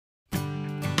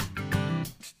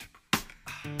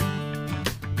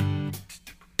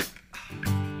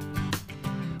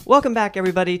Welcome back,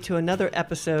 everybody, to another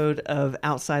episode of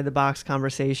Outside the Box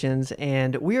Conversations,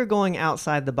 and we are going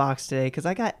outside the box today because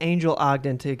I got Angel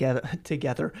Ogden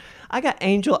together. I got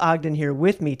Angel Ogden here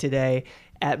with me today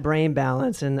at Brain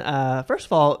Balance, and first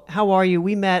of all, how are you?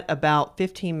 We met about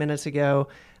 15 minutes ago.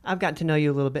 I've gotten to know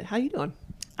you a little bit. How you doing?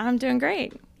 I'm doing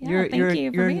great. Yeah, thank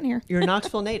you for being here. You're a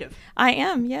Knoxville native. I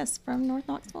am, yes, from North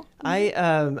Knoxville.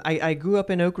 I grew up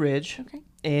in Oak Ridge. Okay.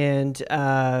 And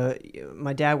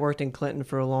my dad worked in Clinton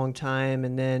for a long time,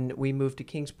 and then we moved to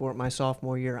Kingsport my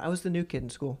sophomore year. I was the new kid in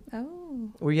school.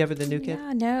 Oh. Were you ever the new kid?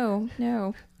 Yeah,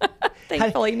 no.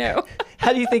 Thankfully, no.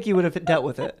 How do you think you would have dealt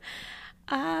with it?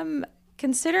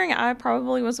 Considering I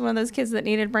probably was one of those kids that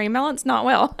needed brain balance, not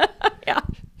well. Yeah.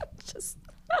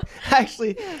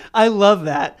 Actually, I love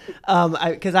that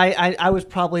because I was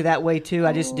probably that way too.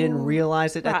 I just didn't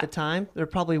realize it at the time. There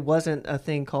probably wasn't a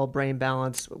thing called brain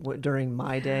balance during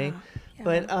my day. Yeah.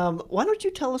 But why don't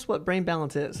you tell us what brain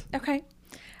balance is? Okay.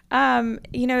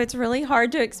 It's really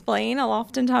hard to explain.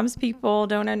 Oftentimes people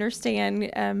don't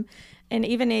understand. And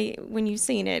even when you've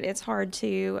seen it, it's hard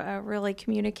to really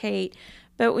communicate.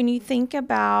 But when you think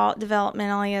about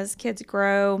developmentally as kids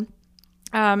grow,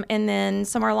 and then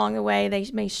somewhere along the way, they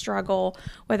may struggle,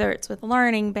 whether it's with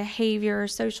learning, behavior,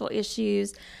 social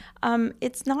issues.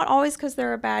 It's not always because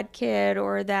they're a bad kid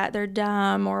or that they're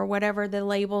dumb or whatever the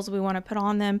labels we want to put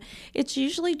on them. It's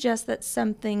usually just that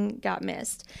something got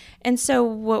missed. And so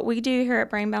what we do here at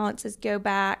Brain Balance is go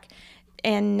back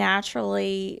and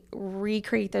naturally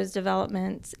recreate those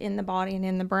developments in the body and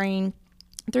in the brain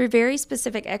through very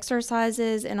specific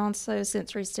exercises and also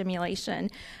sensory stimulation.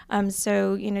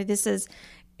 This is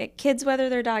kids, whether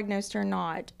they're diagnosed or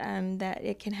not, that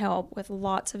it can help with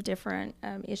lots of different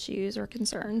issues or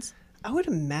concerns. I would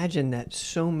imagine that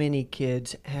so many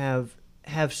kids have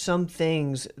some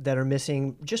things that are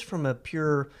missing just from a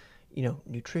pure,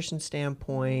 nutrition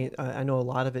standpoint. I know a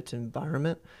lot of it's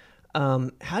environment.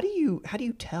 How do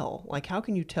you tell? Like, how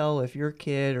can you tell if your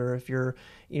kid or if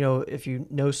if you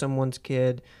know someone's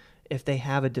kid, if they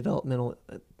have a developmental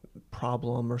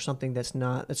problem or something that's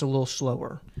a little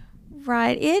slower?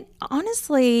 Right.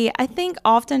 Honestly, I think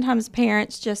oftentimes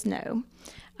parents just know.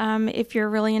 If you're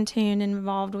really in tune and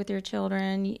involved with your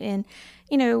children, and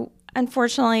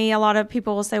unfortunately, a lot of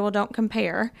people will say, well, don't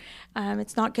compare.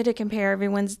 It's not good to compare.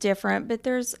 Everyone's different, but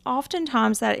there's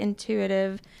oftentimes that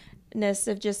intuitiveness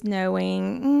of just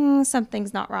knowing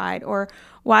something's not right, or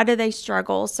why do they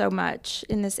struggle so much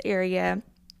in this area?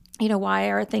 Why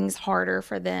are things harder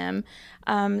for them?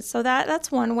 So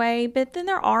that's one way, but then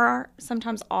there are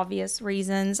sometimes obvious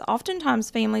reasons.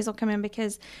 Oftentimes families will come in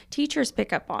because teachers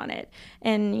pick up on it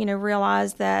and,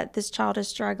 realize that this child is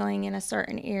struggling in a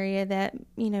certain area that,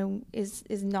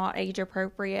 is not age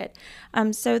appropriate.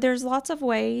 So there's lots of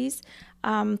ways.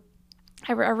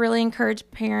 I really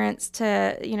encourage parents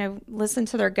to, listen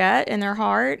to their gut and their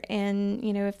heart. And,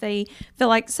 if they feel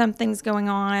like something's going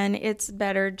on, it's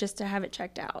better just to have it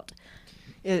checked out.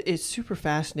 It's super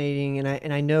fascinating.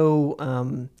 And I know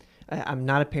I'm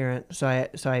not a parent, so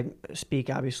I speak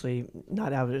obviously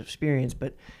not out of experience,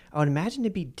 but I would imagine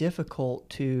it'd be difficult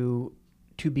to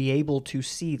be able to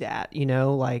see that,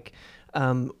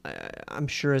 I'm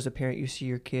sure as a parent you see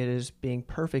your kid as being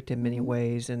perfect in many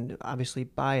ways and obviously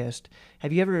biased.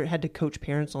 Have you ever had to coach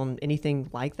parents on anything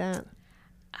like that?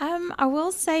 I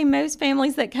will say most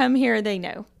families that come here, they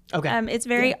know. Okay. It's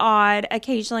very odd.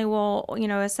 Occasionally we'll,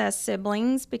 assess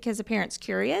siblings because the parent's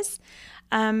curious.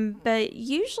 But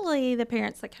usually the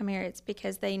parents that come here, it's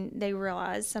because they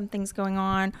realize something's going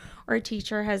on or a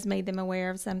teacher has made them aware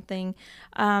of something.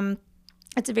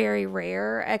 It's very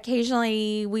rare.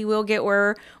 Occasionally we will get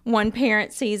where one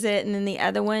parent sees it and then the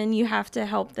other one, you have to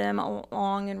help them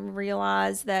along and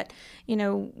realize that,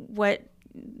 what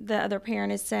the other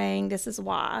parent is saying, this is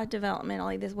why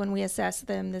developmentally, when we assess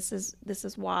them, this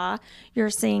is why you're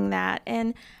seeing that.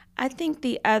 And I think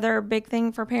the other big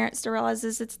thing for parents to realize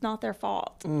is it's not their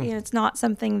fault. It's not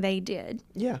something they did.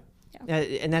 Yeah.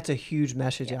 And that's a huge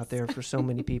message out there for so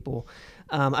many people.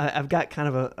 I've got kind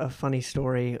of a funny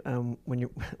story when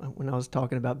I was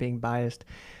talking about being biased.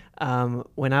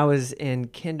 When I was in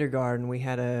kindergarten, we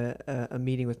had a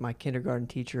meeting with my kindergarten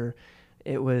teacher. I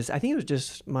think it was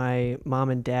just my mom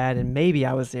and dad, and maybe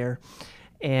I was there.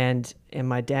 And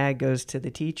my dad goes to the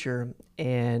teacher,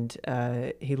 and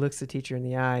he looks the teacher in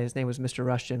the eye. His name was Mr.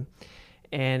 Rushton.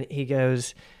 And he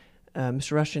goes,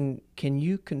 Mr. Rushton, can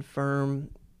you confirm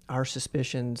our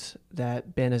suspicions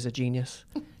that Ben is a genius?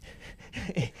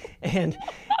 and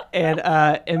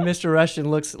Mr. Rushton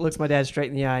looks my dad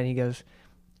straight in the eye, and he goes,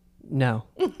 no,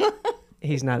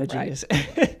 he's not a genius.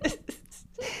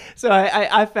 So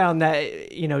I found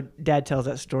that, Dad tells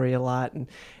that story a lot.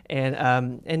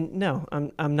 And no,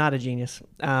 I'm not a genius.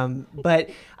 But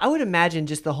I would imagine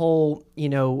just the whole,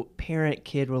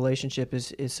 parent-kid relationship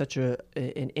is such an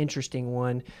interesting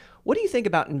one. What do you think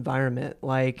about environment?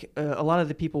 Like a lot of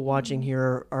the people watching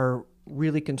here are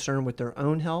really concerned with their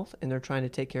own health and they're trying to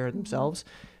take care of themselves.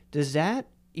 Does that,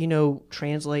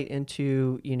 translate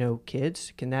into,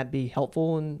 kids? Can that be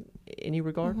helpful in any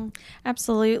regard?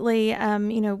 Absolutely.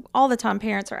 All the time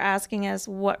parents are asking us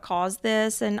what caused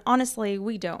this, and honestly,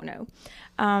 we don't know.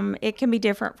 It can be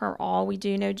different for all. We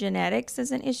do know genetics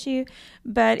is an issue,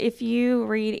 but if you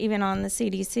read even on the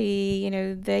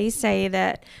CDC, they say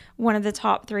that one of the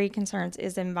top 3 concerns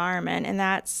is environment, and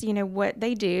that's, what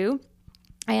they do,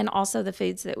 and also the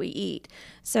foods that we eat.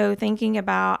 So thinking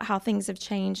about how things have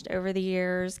changed over the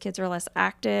years, kids are less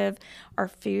active, our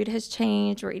food has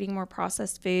changed, we're eating more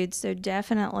processed foods, so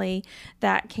definitely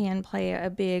that can play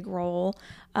a big role.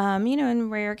 In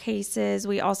rare cases,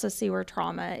 we also see where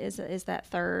trauma is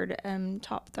that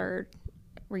top third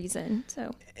reason.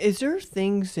 So, is there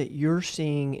things that you're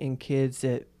seeing in kids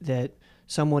that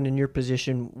someone in your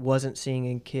position wasn't seeing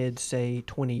in kids, say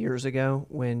 20 years ago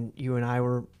when you and I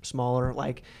were smaller?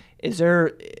 Like, is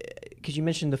there, because you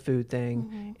mentioned the food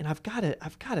thing, and I've got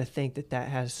to think that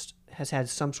has had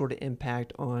some sort of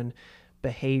impact on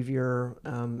behavior,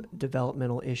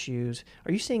 developmental issues.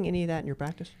 Are you seeing any of that in your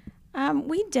practice?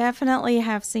 We definitely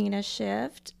have seen a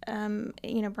shift.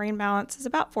 Brain Balance is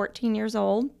about 14 years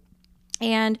old.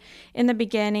 And in the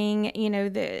beginning,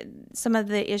 some of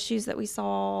the issues that we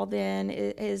saw then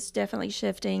is definitely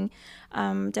shifting.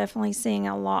 Definitely seeing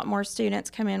a lot more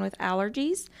students come in with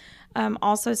allergies.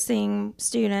 Also seeing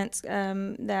students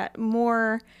that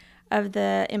more of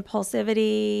the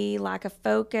impulsivity, lack of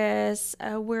focus,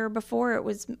 where before it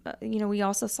was, we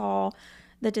also saw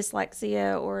the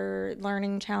dyslexia or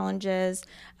learning challenges.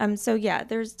 So yeah,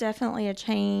 there's definitely a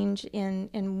change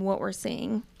in what we're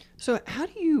seeing. So how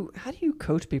do you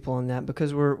coach people on that?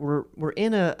 Because we're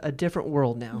in a different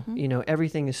world now.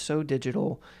 Everything is so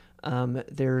digital.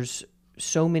 There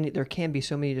can be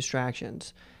so many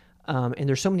distractions, and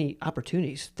there's so many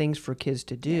opportunities, things for kids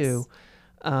to do.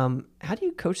 Yes. How do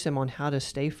you coach them on how to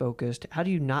stay focused? How do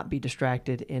you not be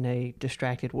distracted in a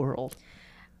distracted world?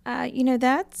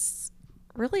 That's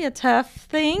really a tough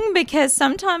thing because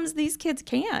sometimes these kids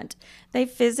can't. They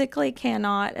physically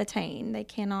cannot attain. They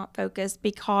cannot focus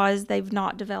because they've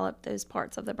not developed those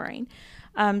parts of the brain.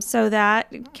 So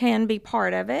that can be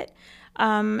part of it.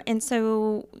 And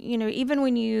so, even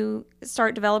when you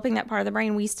start developing that part of the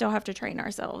brain, we still have to train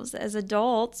ourselves. As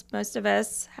adults, most of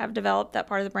us have developed that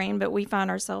part of the brain, but we find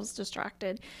ourselves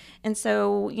distracted. And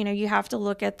so, you have to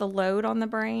look at the load on the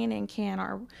brain and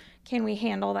can we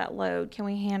handle that load? Can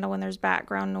we handle when there's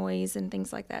background noise and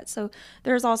things like that? So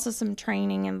there's also some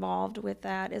training involved with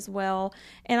that as well.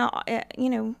 And,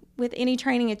 with any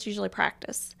training, it's usually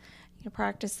practice.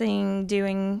 Practicing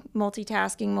doing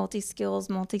multitasking, multi-skills,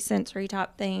 multi-sensory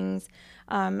type things,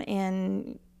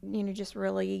 and, just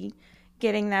really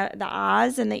getting the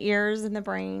eyes and the ears and the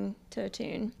brain to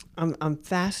attune. I'm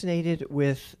fascinated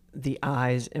with the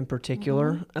eyes in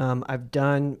particular. I've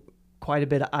done quite a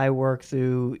bit of eye work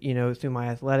through my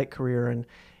athletic career,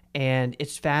 and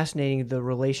it's fascinating the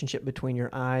relationship between your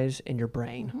eyes and your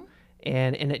brain.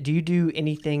 And do you do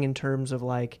anything in terms of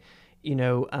like,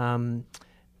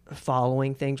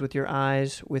 following things with your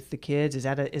eyes with the kids? Is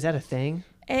that a thing?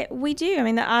 We do. I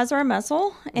mean, the eyes are a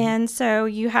muscle, and so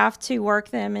you have to work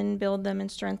them and build them and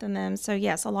strengthen them. So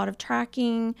yes, a lot of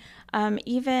tracking.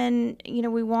 Even,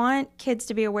 we want kids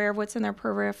to be aware of what's in their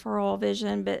peripheral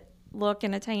vision, but look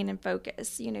and attain and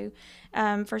focus,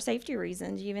 for safety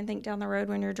reasons. You even think down the road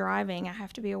when you're driving, I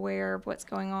have to be aware of what's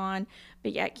going on,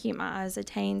 but yet keep my eyes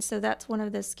attained. So that's one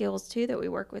of the skills too that we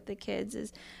work with the kids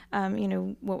is,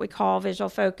 what we call visual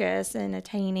focus and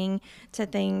attaining to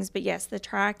things. But yes, the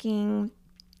tracking,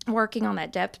 working on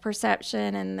that depth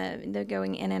perception and the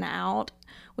going in and out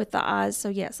with the eyes. So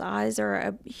yes, eyes are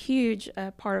a huge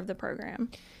part of the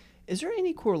program. Is there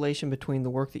any correlation between the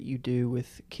work that you do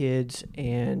with kids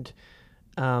and,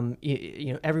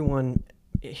 everyone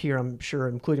here, I'm sure,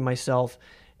 including myself,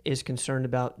 is concerned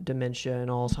about dementia and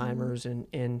Alzheimer's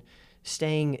and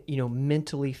staying,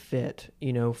 mentally fit,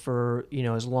 for,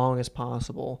 as long as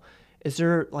possible? Is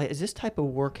this type of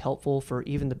work helpful for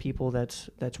even the people that's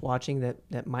watching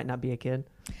that might not be a kid?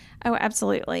 Oh,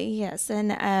 absolutely. Yes.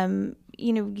 And,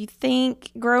 you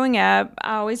think growing up,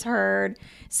 I always heard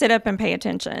sit up and pay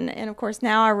attention. And of course,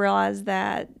 now I realize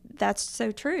that that's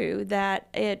so true, that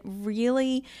it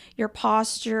really, your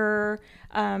posture,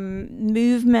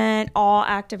 movement, all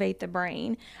activate the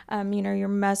brain. Your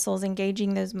muscles,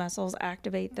 engaging those muscles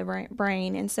activate the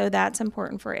brain. And so that's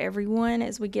important for everyone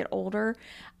as we get older.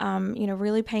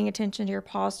 Really paying attention to your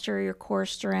posture, your core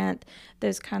strength,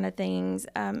 those kind of things.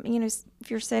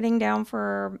 If you're sitting down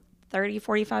for 30,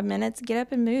 45 minutes, get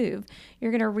up and move.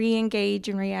 You're going to re-engage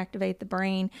and reactivate the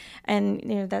brain.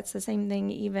 And, that's the same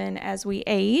thing even as we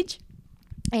age.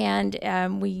 And a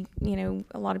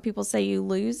lot of people say you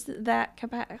lose that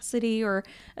capacity or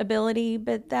ability,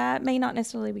 but that may not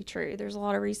necessarily be true. There's a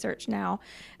lot of research now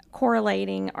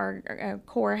correlating our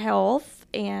core health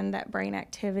and that brain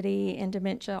activity and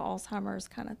dementia, Alzheimer's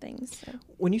kind of things. So.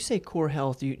 When you say core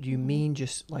health, do you mean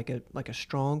just like a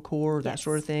strong core, that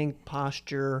sort of thing,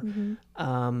 posture,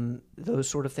 those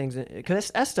sort of things?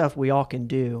 Because that's stuff we all can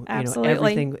do.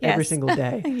 Absolutely. Every single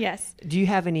day. Yes. Do you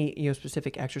have any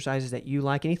specific exercises that you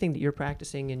like? Anything that you're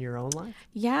practicing in your own life?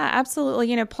 Yeah,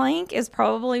 absolutely. Plank is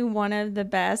probably one of the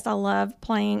best. I love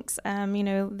planks.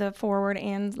 The forward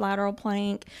and lateral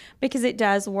plank, because it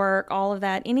does work, all of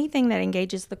that. Anything that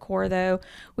engages the core, though,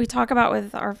 we talk about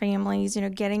with our families,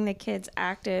 getting the kids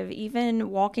active. Even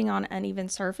walking on uneven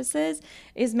surfaces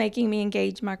is making me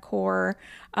engage my core.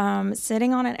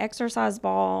 Sitting on an exercise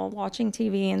ball, watching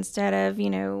TV instead of,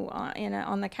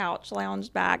 on the couch,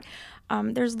 lounged back.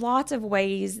 There's lots of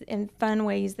ways and fun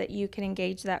ways that you can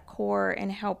engage that core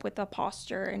and help with the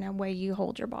posture and a way you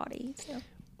hold your body. So.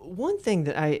 One thing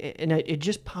that it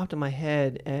just popped in my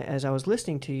head as I was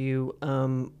listening to you,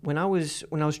 when I was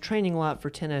training a lot for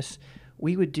tennis,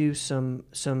 we would do some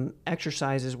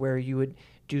exercises where you would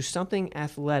do something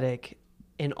athletic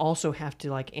and also have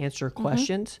to answer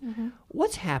questions. Mm-hmm.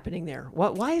 What's happening there?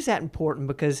 Why is that important?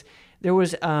 Because there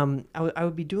was I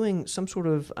would be doing some sort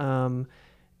of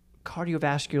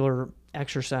cardiovascular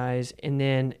exercise, and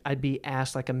then I'd be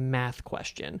asked a math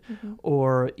question,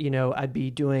 or I'd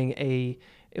be doing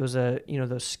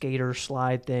those skater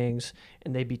slide things,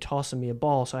 and they'd be tossing me a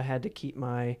ball, so I had to keep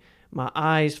my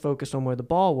eyes focused on where the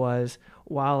ball was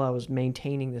while I was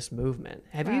maintaining this movement.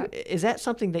 Is that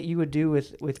something that you would do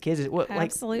with kids?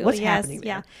 Absolutely. What's yes. happening there?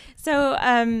 Yeah.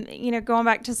 So, going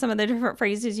back to some of the different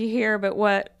phrases you hear, but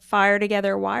what fire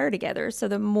together, wire together. So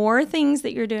the more things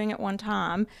that you're doing at one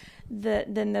time,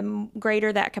 then the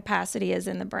greater that capacity is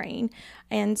in the brain.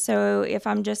 And so if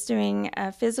I'm just doing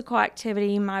a physical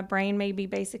activity, my brain may be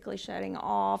basically shutting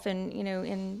off and,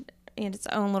 in its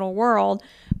own little world.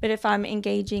 But if I'm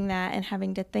engaging that and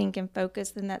having to think and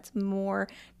focus, then that's more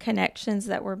connections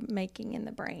that we're making in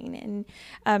the brain.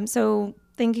 And so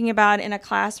thinking about in a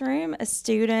classroom, a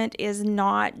student is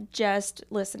not just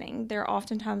listening. They're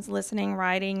oftentimes listening,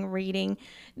 writing, reading.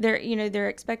 They're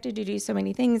expected to do so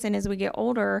many things. And as we get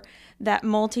older, that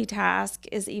multitask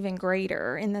is even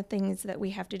greater in the things that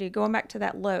we have to do. Going back to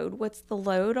that load, what's the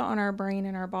load on our brain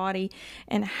and our body,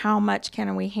 and how much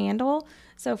can we handle?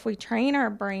 So if we train our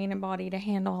brain and body to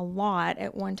handle a lot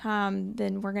at one time,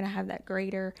 then we're going to have that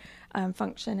greater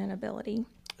function and ability.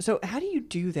 So how do you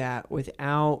do that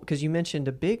without, because you mentioned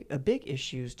a big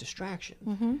issue is distraction.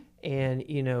 Mm-hmm. And,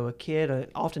 a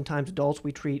kid, oftentimes adults,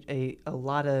 we treat a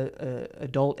lot of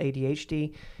adult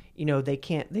ADHD, they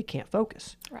can't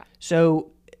focus. Right.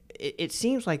 So it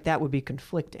seems like that would be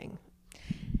conflicting.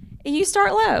 You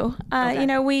start low.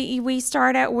 Okay. We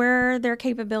start at where their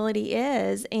capability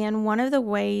is. And one of the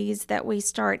ways that we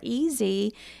start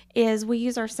easy is we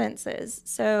use our senses.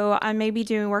 So I may be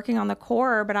working on the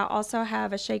core, but I also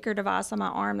have a shaker device on my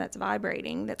arm that's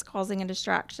vibrating, that's causing a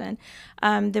distraction.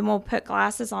 Then we'll put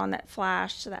glasses on that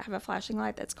have a flashing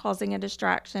light that's causing a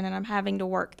distraction, and I'm having to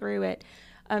work through it.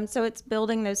 So it's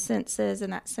building those senses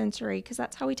and that sensory, because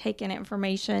that's how we take in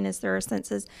information, is through our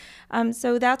senses.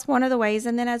 So that's one of the ways.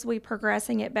 And then as we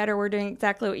progressing it better, we're doing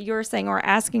exactly what you were saying. We're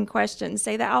asking questions,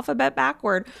 say the alphabet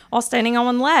backward while standing on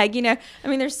one leg.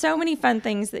 There's so many fun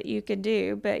things that you could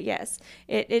do. But yes,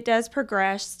 it does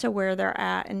progress to where they're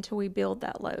at until we build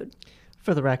that load.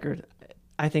 For the record,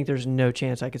 I think there's no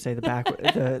chance I could say the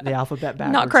alphabet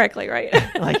backwards. Not correctly, right?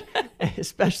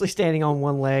 Especially standing on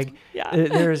one leg. Yeah.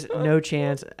 There's no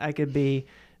chance I could be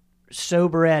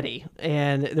sober-ready,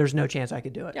 and there's no chance I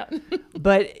could do it. Yeah.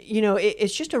 But,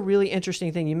 it's just a really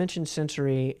interesting thing. You mentioned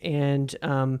sensory,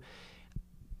 and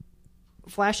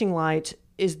flashing light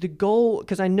is the goal,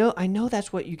 because I know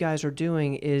that's what you guys are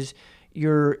doing, is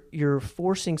you're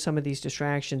forcing some of these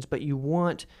distractions, but you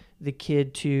want the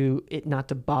kid not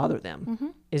to bother them. Mm-hmm.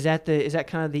 Is that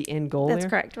kind of the end goal? That's there?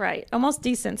 Correct, right. Almost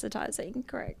desensitizing,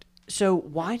 correct. So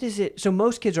so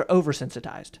most kids are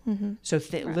oversensitized. Mm-hmm. So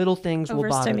right. Little things will bother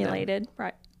them. Overstimulated,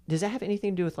 right. Does that have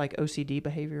anything to do with OCD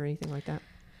behavior or anything like that?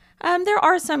 There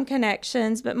are some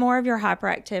connections, but more of your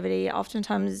hyperactivity.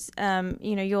 Oftentimes,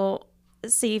 you'll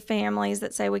see families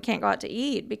that say we can't go out to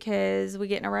eat because we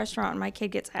get in a restaurant and my kid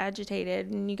gets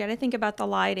agitated. And you got to think about the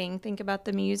lighting, think about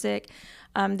the music.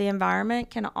 The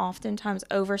environment can oftentimes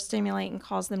overstimulate and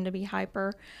cause them to be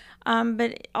hyper.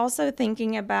 But also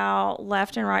thinking about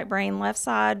left and right brain, left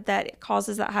side that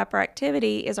causes that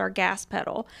hyperactivity is our gas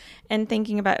pedal. And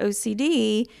thinking about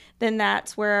OCD, then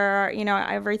that's where,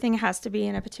 everything has to be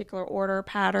in a particular order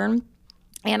pattern.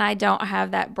 And I don't have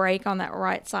that brake on that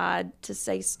right side to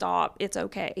say stop, it's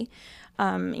okay.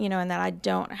 And that I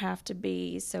don't have to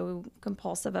be so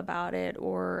compulsive about it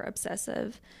or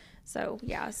obsessive. So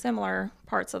yeah, similar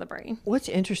parts of the brain. What's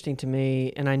interesting to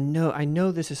me, and I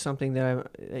know this is something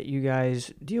that you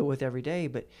guys deal with every day,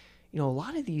 but a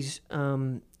lot of these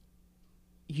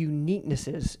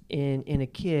uniquenesses in a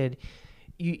kid,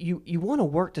 you want to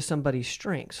work to somebody's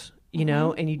strengths,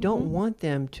 and you don't want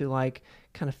them to like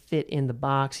kind of fit in the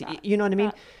box. You know what I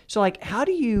mean? So like, how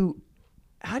do you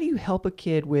help a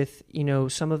kid with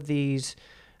some of these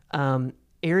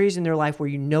areas in their life where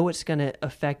it's going to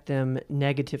affect them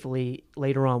negatively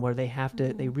later on, where they have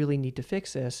to, they really need to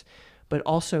fix this, but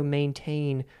also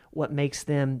maintain what makes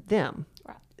them them.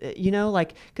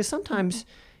 Right. Because sometimes,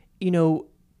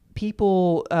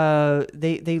 people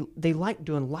they like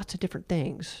doing lots of different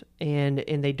things, and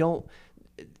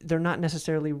they're not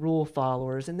necessarily rule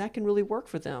followers, and that can really work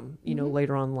for them,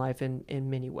 later on in life in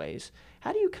many ways.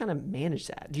 How do you kind of manage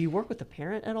that? Do you work with the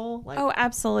parent at all? Oh,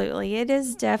 absolutely. It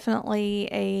is definitely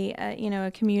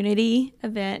a community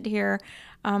event here,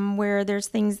 where there's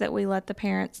things that we let the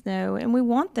parents know, and we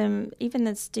want them, even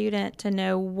the student, to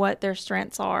know what their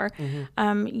strengths are.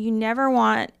 Mm-hmm. You never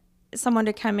want someone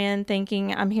to come in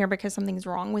thinking I'm here because something's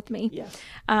wrong with me. Yes.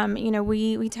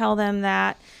 We tell them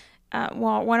that.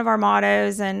 One of our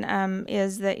mottos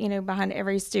is that behind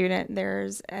every student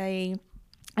there's a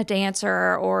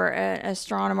dancer or an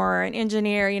astronomer or an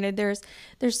engineer.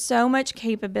 There's so much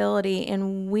capability,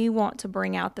 and we want to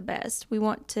bring out the best. We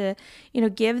want to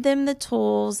give them the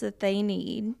tools that they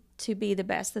need to be the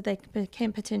best that they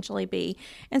can potentially be.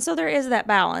 And so there is that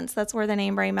balance. That's where the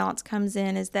name Brain Balance comes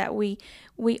in, is that we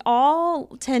all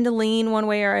tend to lean one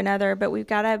way or another, but we've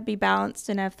got to be balanced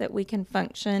enough that we can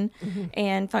function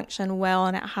and function well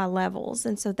and at high levels.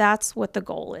 And so that's what the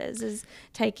goal is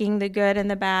taking the good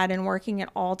and the bad and working it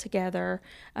all together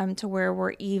to where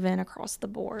we're even across the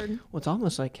board. Well, it's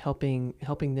almost like helping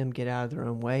them get out of their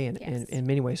own way in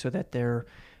many ways, so that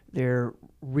their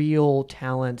real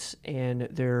talents and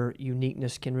their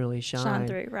uniqueness can really shine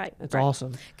through. Right. That's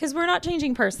awesome. Because we're not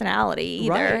changing personality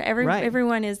either. Right.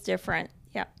 Everyone is different.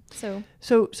 Yeah. So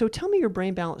tell me your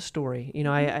Brain Balance story.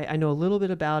 I know a little bit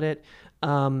about it.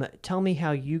 Tell me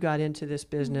how you got into this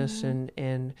business,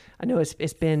 and I know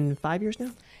it's been 5 years now.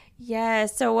 Yeah,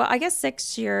 so I guess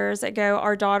 6 years ago,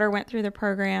 our daughter went through the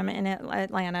program in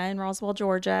Atlanta, in Roswell,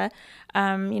 Georgia.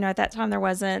 At that time there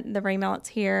wasn't the Brain Balance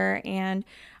here, and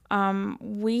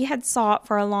we had sought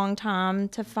for a long time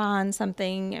to find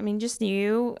something, just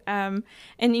new. And,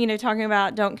 talking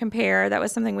about don't compare, that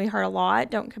was something we heard a lot.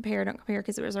 Don't compare,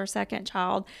 because it was our second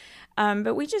child.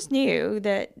 But we just knew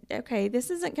that, okay,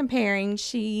 this isn't comparing.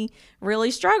 She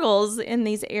really struggles in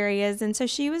these areas. And so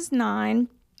she was 9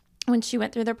 when she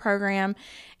went through the program,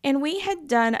 and we had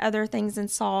done other things and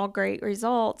saw great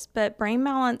results, but Brain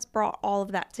Balance brought all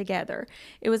of that together.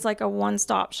 It was like a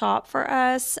one-stop shop for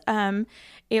us.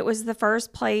 It was the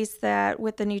first place that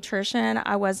with the nutrition,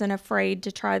 I wasn't afraid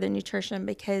to try the nutrition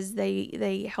because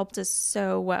they helped us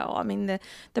so well.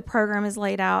 The program is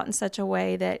laid out in such a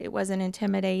way that it wasn't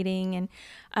intimidating.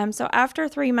 And so after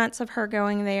 3 months of her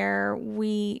going there,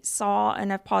 we saw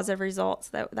enough positive results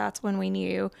that's when we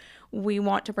knew we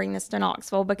want to bring this to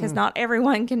Knoxville, because not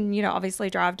everyone can, obviously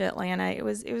drive to Atlanta. It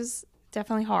was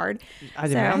definitely hard.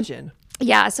 I'd imagine.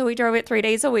 Yeah, so we drove it 3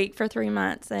 days a week for 3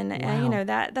 months, and wow.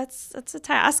 That's a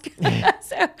task.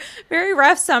 So very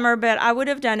rough summer, but I would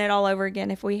have done it all over again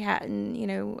if we hadn't,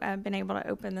 been able to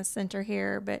open the center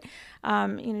here. But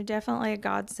definitely a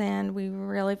godsend. We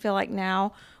really feel like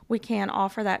now we can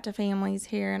offer that to families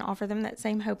here and offer them that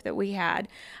same hope that we had.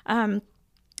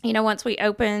 Once we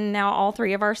open, now all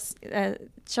 3 of our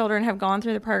children have gone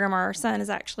through the program. Our son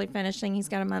is actually finishing. He's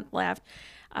got a month left.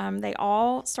 They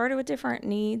all started with different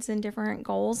needs and different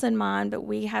goals in mind, but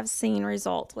we have seen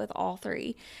results with all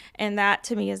 3. And that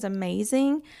to me is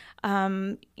amazing.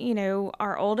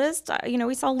 Our oldest,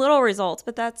 we saw little results,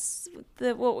 but that's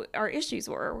what our issues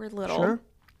were little. Sure.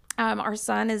 Our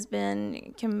son has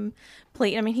been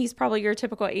complete. He's probably your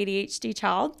typical ADHD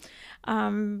child,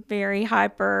 very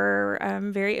hyper,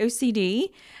 very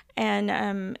OCD.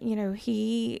 And,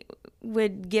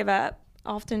 would give up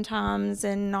oftentimes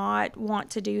and not want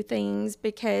to do things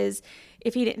because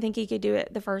if he didn't think he could do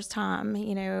it the first time,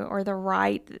 or the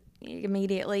right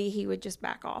immediately, he would just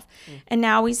back off. And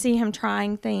now we see him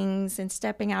trying things and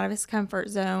stepping out of his comfort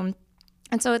zone.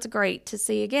 And so it's great to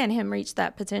see, again, him reach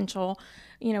that potential,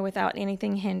 without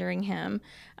anything hindering him.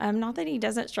 Not that he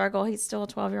doesn't struggle. He's still a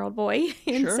 12-year-old boy.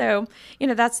 And Sure. so,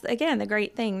 that's, again, the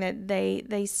great thing that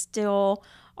they still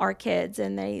are kids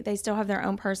and they still have their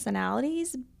own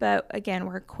personalities. But, again,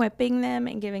 we're equipping them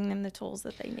and giving them the tools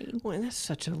that they need. Well, and that's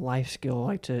such a life skill,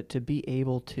 like to be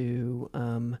able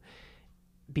to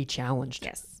be challenged.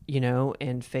 Yes.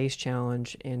 And face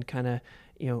challenge and kind of,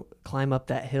 climb up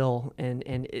that hill.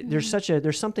 And there's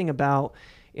something about,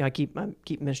 I keep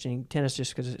mentioning tennis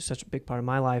just because it's such a big part of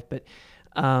my life, but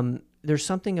there's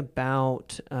something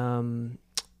about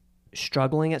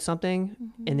struggling at something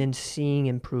and then seeing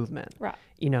improvement. Right.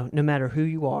 No matter who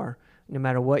you are, no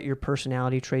matter what your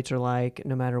personality traits are like,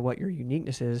 no matter what your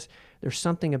uniqueness is, there's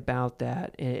something about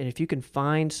that. And if you can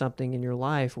find something in your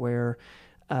life where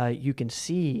you can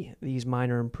see these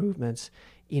minor improvements,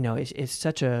 it's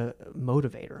such a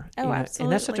motivator. Oh, absolutely.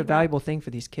 And that's such a valuable thing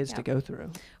for these kids to go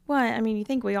through. Well, you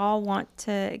think we all want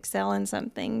to excel in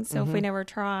something. So if we never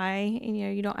try,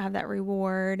 you don't have that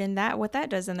reward and what that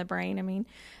does in the brain.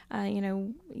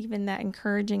 Even that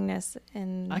encouragingness.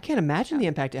 And I can't imagine the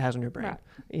impact it has on your brain.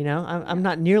 Right. I'm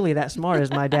not nearly that smart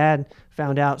as my dad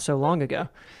found out so long ago.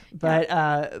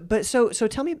 But so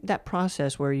tell me that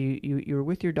process where you were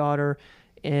with your daughter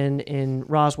in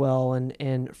Roswell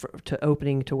and to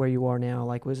opening to where you are now.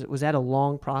 Like, was that a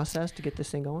long process to get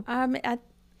this thing going?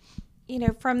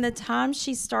 From the time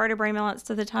she started Brain Balance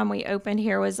to the time we opened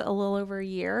here was a little over a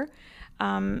year.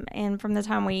 And from the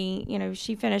time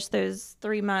she finished those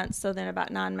 3 months, so then about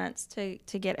 9 months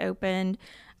to get opened.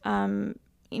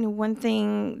 One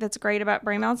thing that's great about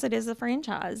Brain Balance, it is a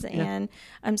franchise. And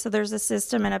so there's a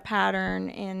system and a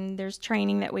pattern, and there's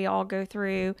training that we all go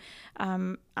through.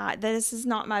 This is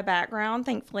not my background.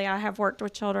 Thankfully, I have worked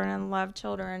with children and loved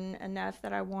children enough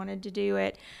that I wanted to do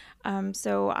it.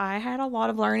 So I had a lot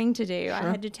of learning to do. Sure. I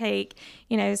had to take,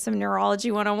 some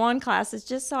neurology 101 classes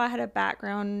just so I had a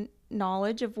background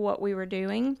knowledge of what we were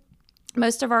doing.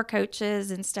 Most of our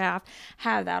coaches and staff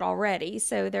have that already,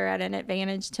 so they're at an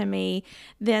advantage to me.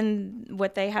 Then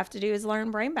what they have to do is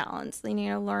learn Brain Balance,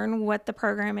 learn what the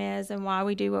program is and why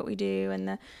we do what we do,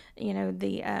 and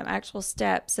the actual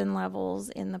steps and levels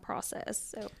in the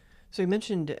process. So you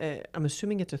mentioned, I'm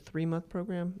assuming it's a 3-month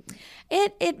program?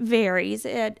 It varies.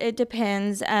 It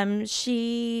depends.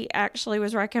 She actually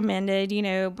was recommended,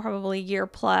 probably a year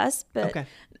plus, but okay.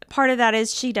 Part of that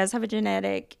is she does have a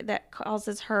genetic that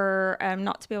causes her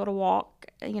not to be able to walk,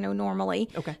 normally.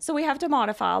 Okay. So we have to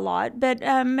modify a lot. But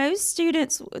most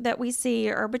students that we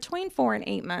see are between 4 and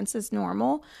 8 months is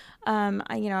normal.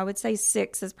 I would say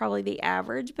 6 is probably the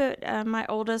average, but my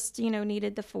oldest,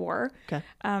 needed the 4. Okay.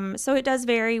 So it does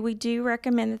vary. We do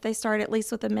recommend that they start at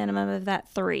least with a minimum of that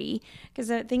 3, because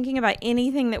thinking about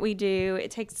anything that we do,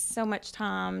 it takes so much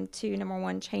time to, number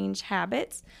one, change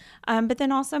habits, but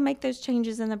then also make those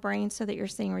changes in the brain so that you're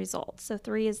seeing results. So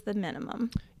 3 is the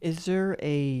minimum. Is there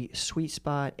a sweet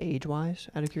spot age-wise,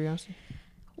 out of curiosity?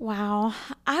 Wow.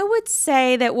 I would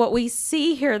say that what we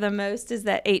see here the most is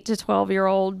that 8 to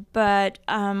 12-year-old, but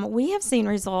we have seen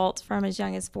results from as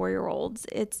young as 4-year-olds.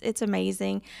 It's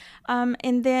amazing.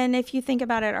 And then if you think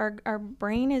about it, our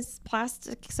brain is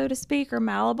plastic, so to speak, or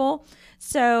malleable.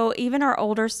 So even our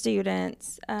older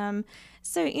students,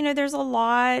 there's a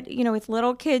lot, with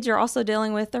little kids, you're also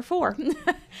dealing with their 4.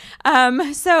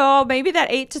 So maybe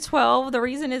that 8 to 12, the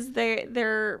reason is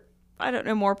they're I don't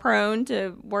know, more prone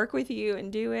to work with you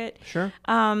and do it. Sure.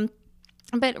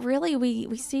 But really,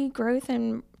 we see growth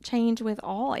and change with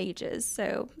all ages.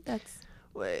 So that's.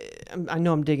 I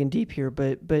know I'm digging deep here,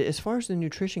 but as far as the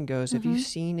nutrition goes, have you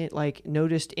seen it,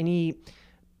 noticed any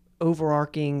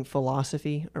overarching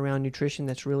philosophy around nutrition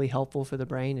that's really helpful for the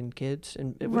brain and kids,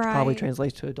 and which probably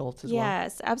translates to adults as well?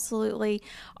 Yes, absolutely.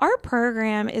 Our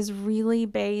program is really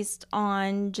based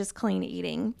on just clean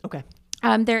eating. Okay.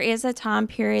 There is a time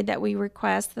period that we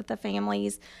request that the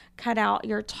families cut out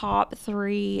your top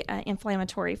 3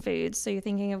 inflammatory foods. So you're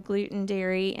thinking of gluten,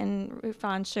 dairy, and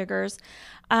refined sugars.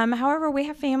 However, we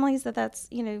have families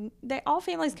all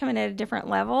families come in at a different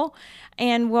level.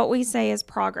 And what we say is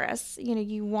progress.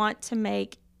 You want to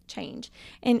make change.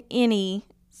 And any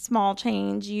small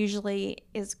change usually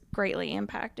is greatly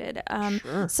impacted.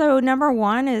 Sure. So number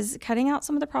 1 is cutting out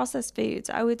some of the processed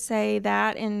foods. I would say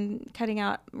that, and cutting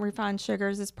out refined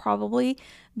sugars is probably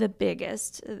the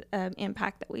biggest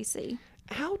impact that we see.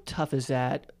 How tough is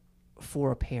that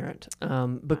for a parent?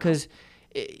 Because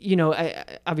I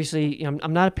obviously,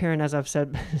 I'm not a parent, as I've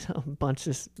said a bunch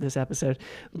this episode,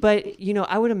 but,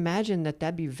 I would imagine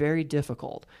that'd be very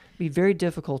difficult. Be very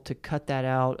difficult to cut that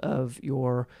out of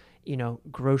your,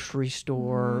 grocery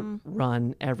store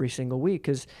run every single week.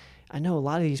 Because I know a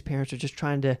lot of these parents are just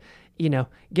trying to,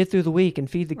 get through the week and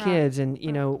feed the kids and,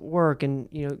 work and,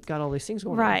 got all these things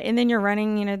going on. Right. And then you're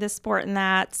running, this sport and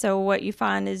that. So what you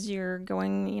find is you're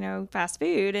going, fast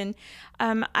food. And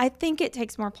I think it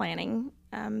takes more planning.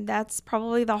 That's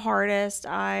probably the hardest.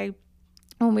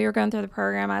 When we were going through the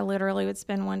program, I literally would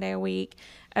spend one day a week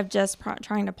of just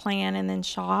trying to plan and then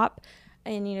shop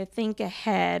and, think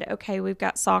ahead. Okay, we've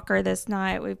got soccer this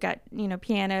night. We've got,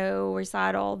 piano,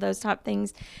 recital, those type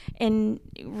things. And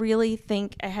really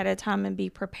think ahead of time and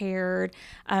be prepared.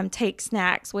 Take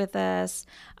snacks with us.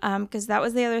 Because that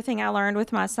was the other thing I learned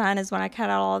with my son is when I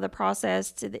cut out all of the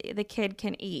processed, the kid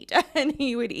can eat. And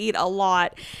he would eat a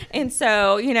lot. And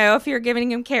so, if you're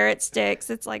giving him carrot sticks,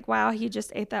 it's like, wow, he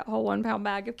just ate that whole 1 pound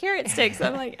bag of carrot sticks.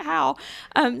 I'm like, how?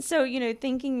 So,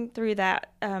 thinking through that,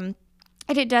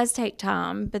 and it does take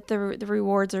time, but the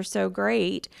rewards are so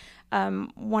great.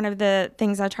 One of the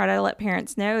things I try to let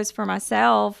parents know is for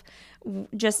myself,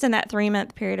 just in that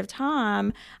 3-month period of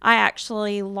time, I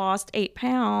actually lost 8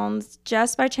 pounds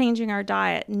just by changing our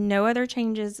diet. No other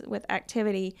changes with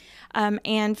activity,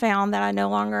 and found that I no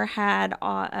longer had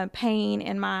a pain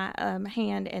in my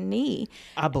hand and knee.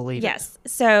 I believe yes.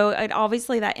 So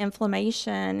obviously that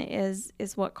inflammation is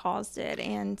what caused it,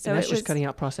 and so that's just cutting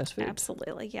out processed foods.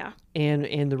 Absolutely, yeah.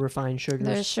 And the refined sugars.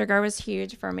 The sugar was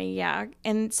huge for me, yeah.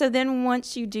 And so then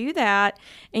once you do that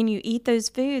and you eat those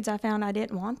foods, I found I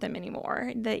didn't want them anymore.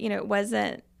 That, it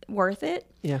wasn't worth it.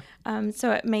 Yeah.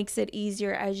 So it makes it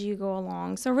easier as you go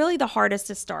along. So really the hardest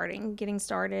is getting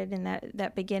started in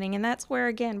that beginning. And that's where,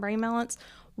 again, Brain Balance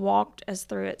walked us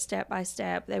through it step by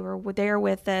step. They were there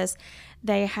with us.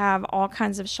 They have all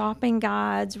kinds of shopping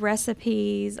guides,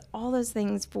 recipes, all those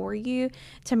things for you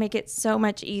to make it so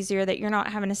much easier that you're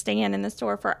not having to stand in the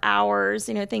store for hours,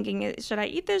 thinking, should I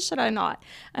eat this? Should I not?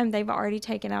 They've already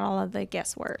taken out all of the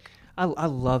guesswork. I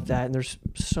love that, and there's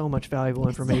so much valuable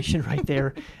information right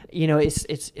there.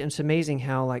 It's amazing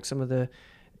how like some of the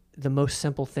most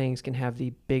simple things can have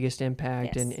the biggest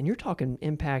impact, Yes. and you're talking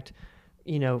impact,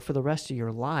 for the rest of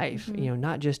your life. Mm-hmm.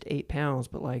 Not just 8 pounds,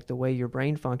 but like the way your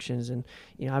brain functions, and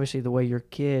obviously the way your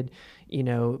kid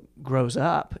grows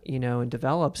up, and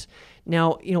develops.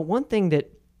 Now, one thing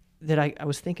that I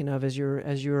was thinking of as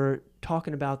you're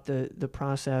talking about the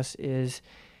process is,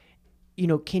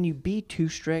 can you be too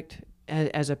strict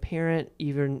as a parent,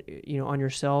 even, on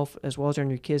yourself as well as on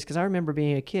your kids? Because I remember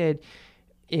being a kid,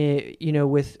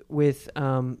 with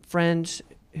friends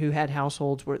who had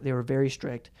households where they were very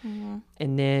strict. Mm-hmm.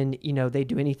 And then, they'd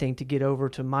do anything to get over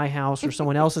to my house or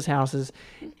someone else's houses.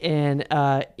 And,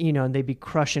 and they'd be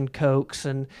crushing Cokes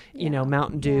and,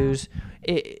 Mountain Dews.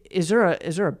 Yeah. Is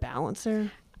there a balance there?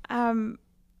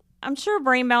 I'm sure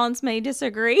Brain Balance may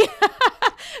disagree,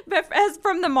 but as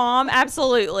from the mom,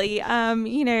 absolutely.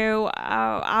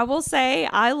 I will say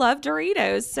I love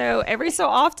Doritos. So every so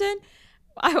often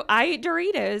I eat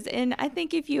Doritos. And I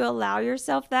think if you allow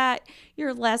yourself that,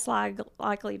 you're less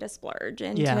likely to splurge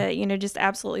and to, just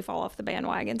absolutely fall off the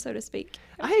bandwagon, so to speak.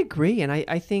 I agree. And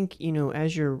I think,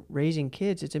 as you're raising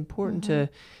kids, it's important mm-hmm.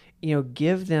 to,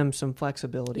 give them some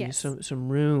flexibility, yes. some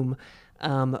room.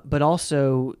 But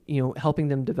also, helping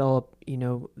them develop,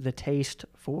 the taste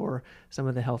for some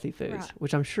of the healthy foods, right.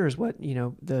 which I'm sure is what,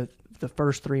 the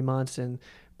first 3 months and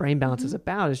Brain Balance mm-hmm. is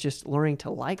about, is just learning to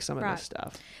like some of right. this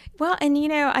stuff. Well, and,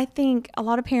 I think a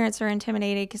lot of parents are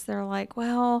intimidated because they're like,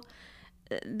 well,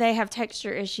 they have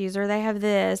texture issues or they have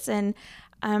this. And,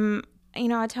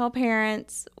 I tell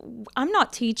parents, I'm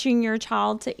not teaching your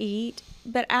child to eat,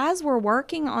 but as we're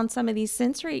working on some of these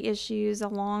sensory issues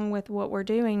along with what we're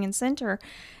doing in center,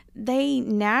 they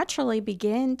naturally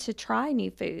begin to try new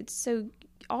foods. So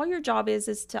all your job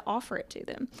is to offer it to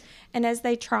them. And as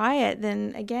they try it,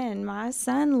 then again, my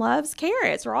son loves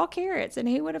carrots, raw carrots, and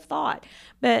who would have thought?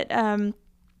 But,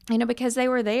 because they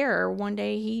were there, one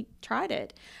day he tried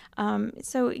it. By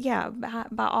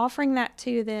offering that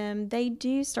to them, they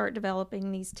do start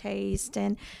developing these tastes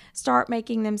and start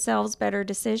making themselves better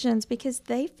decisions because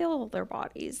they feel their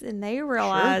bodies and they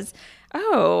realize,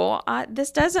 sure.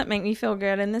 This doesn't make me feel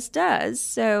good and this does.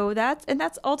 So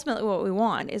that's ultimately what we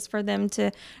want, is for them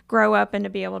to grow up and to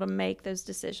be able to make those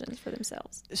decisions for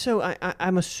themselves. So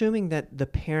I'm assuming that the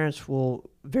parents will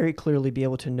very clearly be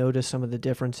able to notice some of the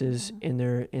differences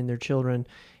mm-hmm. in their children.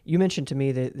 You mentioned to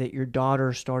me that your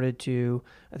daughter started to,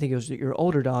 I think it was your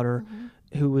older daughter,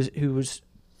 mm-hmm. who was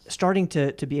starting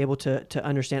to be able to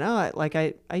understand,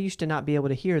 I used to not be able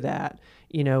to hear that,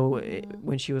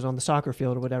 when she was on the soccer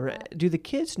field or whatever. Do the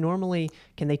kids normally,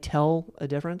 can they tell a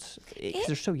difference? 'Cause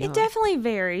they're so young. It definitely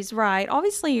varies, right?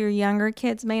 Obviously, your younger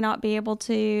kids may not be able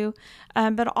to,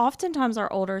 but oftentimes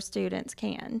our older students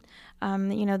can.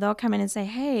 They'll come in and say,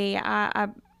 hey, I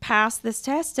passed this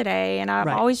test today, and I've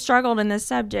always struggled in this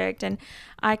subject, and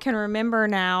I can remember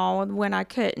now when I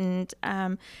couldn't.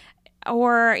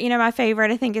 Or, my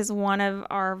favorite, I think, is one of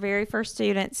our very first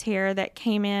students here that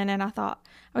came in, and I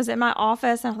was in my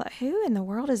office, and I thought, who in the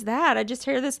world is that? I just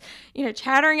hear this,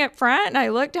 chattering up front, and I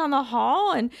look down the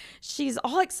hall, and she's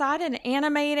all excited and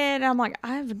animated, and I'm like,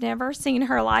 I've never seen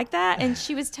her like that, and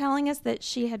she was telling us that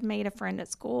she had made a friend at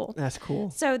school. That's cool.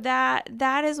 So that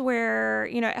is where,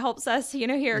 it helps us,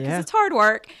 here, because it's hard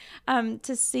work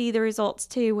to see the results,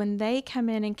 too, when they come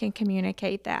in and can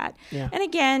communicate that. Yeah. And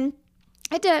again,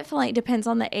 it definitely depends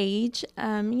on the age.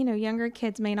 Younger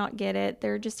kids may not get it.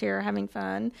 They're just here having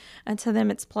fun. And to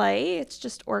them, it's play. It's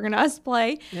just organized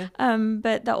play. Yeah.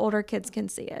 But the older kids can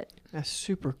see it. That's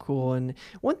super cool. And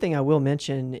one thing I will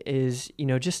mention is,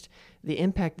 just the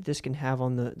impact that this can have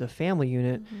on the family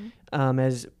unit.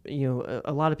 As,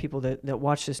 a lot of people that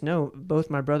watch this know, both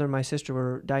my brother and my sister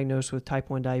were diagnosed with type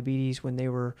 1 diabetes when they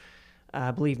were,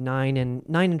 I believe, 9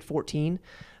 and 14.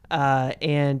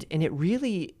 And it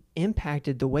really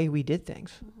impacted the way we did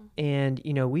things. And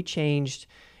we changed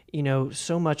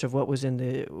so much of what was in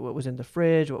the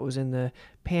fridge, what was in the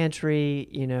pantry.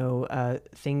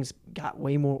 Things got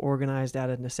way more organized out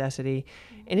of necessity.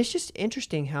 And it's just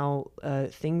interesting how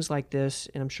things like this,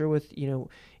 and I'm sure with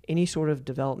any sort of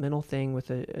developmental thing with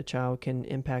a child, can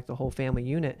impact the whole family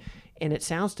unit. And it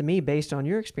sounds to me, based on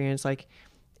your experience, like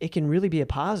it can really be a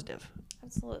positive.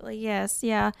 Absolutely. Yes.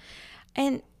 Yeah.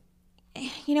 And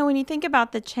when you think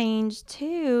about the change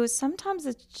too, sometimes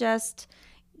it's just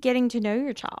getting to know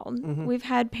your child. We've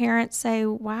had parents say,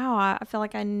 wow, I feel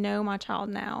like I know my child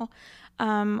now.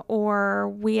 Or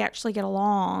we actually get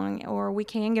along, or we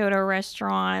can go to a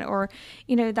restaurant, or,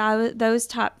 those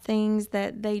type things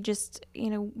that they just,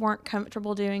 weren't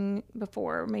comfortable doing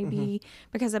before, maybe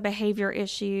because of behavior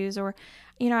issues. Or,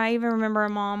 I even remember a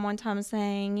mom one time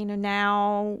saying,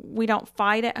 now we don't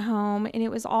fight at home. And it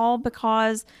was all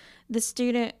because the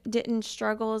student didn't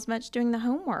struggle as much doing the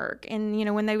homework. And,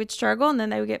 when they would struggle, and then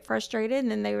they would get frustrated, and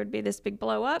then they would be this big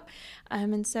blow up.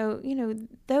 And so,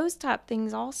 those type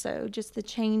things also, just the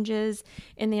changes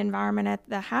in the environment at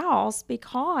the house,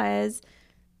 because,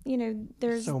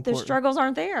 the struggles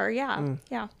aren't there. Yeah.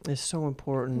 Yeah. It's so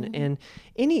important. And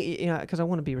because I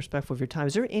want to be respectful of your time,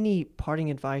 is there any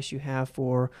parting advice you have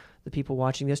for the people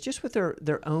watching this, just with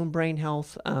their own brain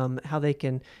health, how they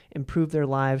can improve their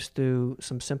lives through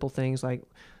some simple things like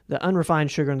the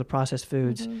unrefined sugar and the processed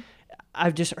foods?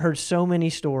 I've just heard so many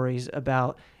stories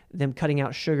about them cutting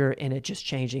out sugar and it just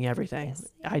changing everything. Yes.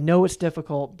 I know it's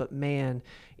difficult, but man,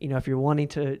 if you're wanting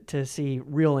to see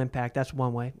real impact, that's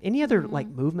one way. Any other like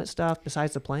movement stuff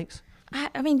besides the planks?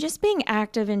 I mean, just being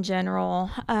active in general.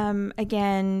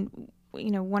 Again,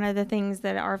 one of the things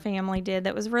that our family did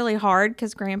that was really hard,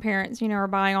 because grandparents, are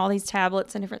buying all these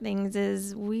tablets and different things,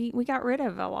 is we got rid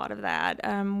of a lot of that.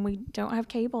 We don't have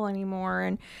cable anymore.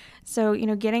 And so,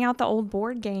 getting out the old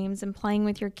board games and playing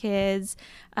with your kids,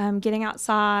 getting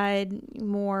outside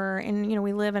more. And,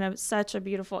 we live in such a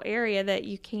beautiful area that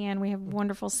we have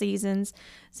wonderful seasons.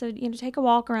 So, take a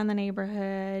walk around the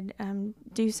neighborhood,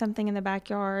 do something in the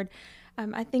backyard.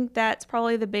 I think that's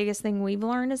probably the biggest thing we've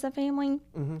learned as a family,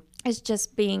 is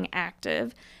just being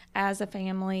active as a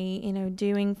family,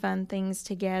 doing fun things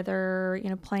together,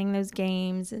 playing those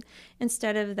games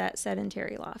instead of that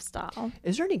sedentary lifestyle.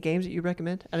 Is there any games that you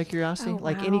recommend, out of curiosity? Oh,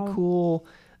 like wow. any cool,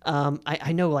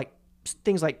 I know like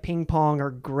things like ping pong are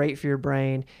great for your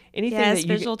brain. Anything that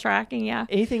visual tracking, yeah.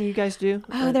 Anything you guys do?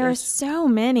 Oh, there are so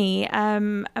many.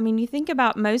 You think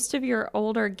about most of your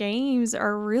older games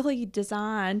are really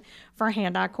designed for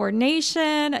hand-eye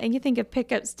coordination, and you think of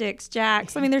pickup sticks,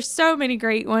 jacks. There's so many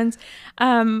great ones.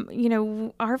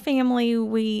 Our family,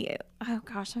 we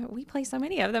play so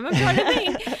many of them. I'm trying to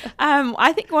think.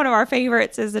 I think one of our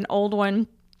favorites is an old one.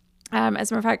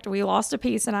 As a matter of fact, we lost a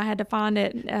piece and I had to find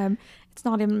it. It's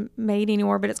not made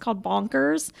anymore, but it's called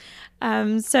Bonkers. I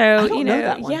don't know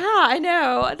that one. Yeah, I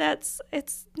know.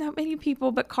 It's not many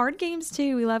people, but card games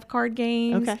too. We love card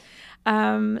games. Okay.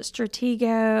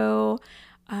 Stratego.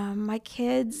 My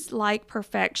kids like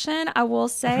Perfection. I will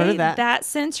say that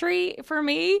century for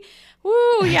me.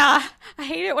 Woo, yeah. I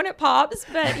hate it when it pops,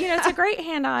 but it's a great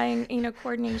hand-eye,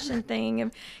 coordination thing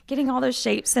of getting all those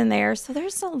shapes in there. So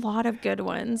there's a lot of good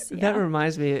ones. Yeah. That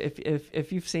reminds me,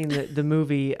 if you've seen the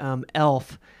movie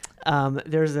Elf,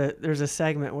 there's a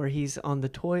segment where he's on the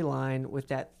toy line with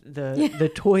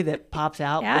the toy that pops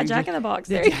out. Yeah, Jack in the Box.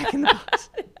 The Jack in the Box.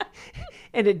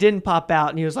 And it didn't pop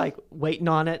out, and he was like waiting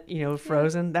on it,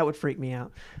 frozen. That would freak me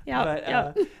out.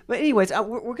 Yeah. But anyways,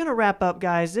 we're going to wrap up,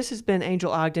 guys. This has been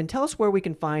Angel Ogden. Tell us where we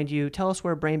can find you. Tell us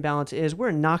where Brain Balance is. We're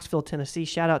in Knoxville, Tennessee.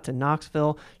 Shout out to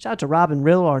Knoxville. Shout out to Robin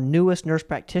Riddle, our newest nurse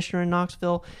practitioner in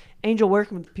Knoxville. Angel, where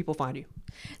can people find you?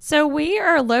 So we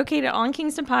are located on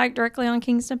Kingston Pike, directly on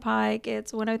Kingston Pike.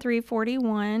 It's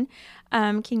 10341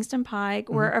 Kingston Pike.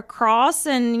 We're across,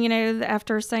 and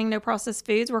after saying no processed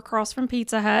foods, we're across from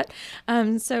Pizza Hut.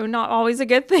 So not always a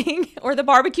good thing, or the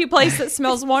barbecue place that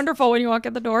smells wonderful when you walk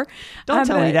in the door. Don't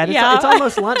tell me that. It's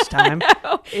almost lunchtime.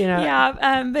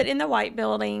 Yeah, but in the white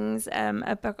buildings,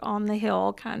 up on the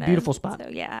hill, kind of beautiful spot. So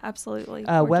yeah, absolutely.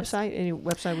 Website? Any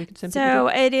website we can send people So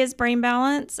to? it is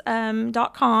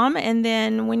brainbalance.com, and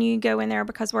then when you go in there,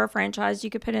 because we're a franchise, you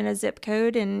could put in a zip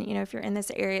code, and if you're in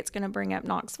this area, it's going to bring up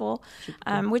Knoxville,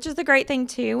 which is the great thing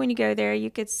too. When you go there, you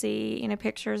could see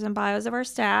pictures and bios of our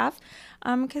staff,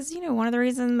 because one of the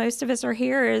reasons most of us are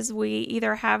here is we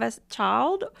either have a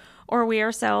child or we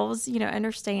ourselves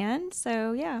understand.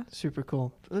 So yeah, super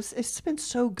cool. It's been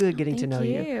so good getting to know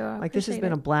you. Like, this has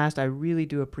been a blast. I really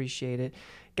do appreciate it.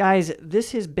 Guys,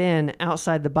 this has been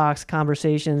Outside the Box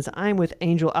Conversations. I'm with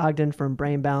Angel Ogden from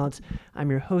Brain Balance. I'm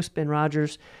your host, Ben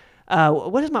Rogers. How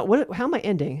am I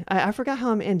ending? I forgot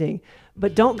how I'm ending,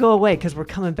 but don't go away, because we're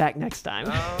coming back next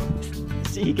time.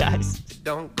 See you guys.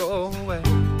 Don't go away.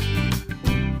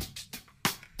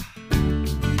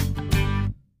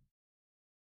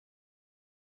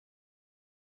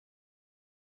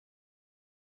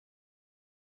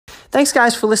 Thanks,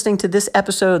 guys, for listening to this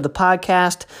episode of the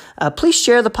podcast. Please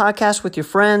share the podcast with your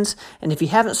friends. And if you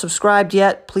haven't subscribed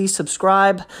yet, please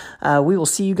subscribe. We will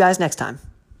see you guys next time.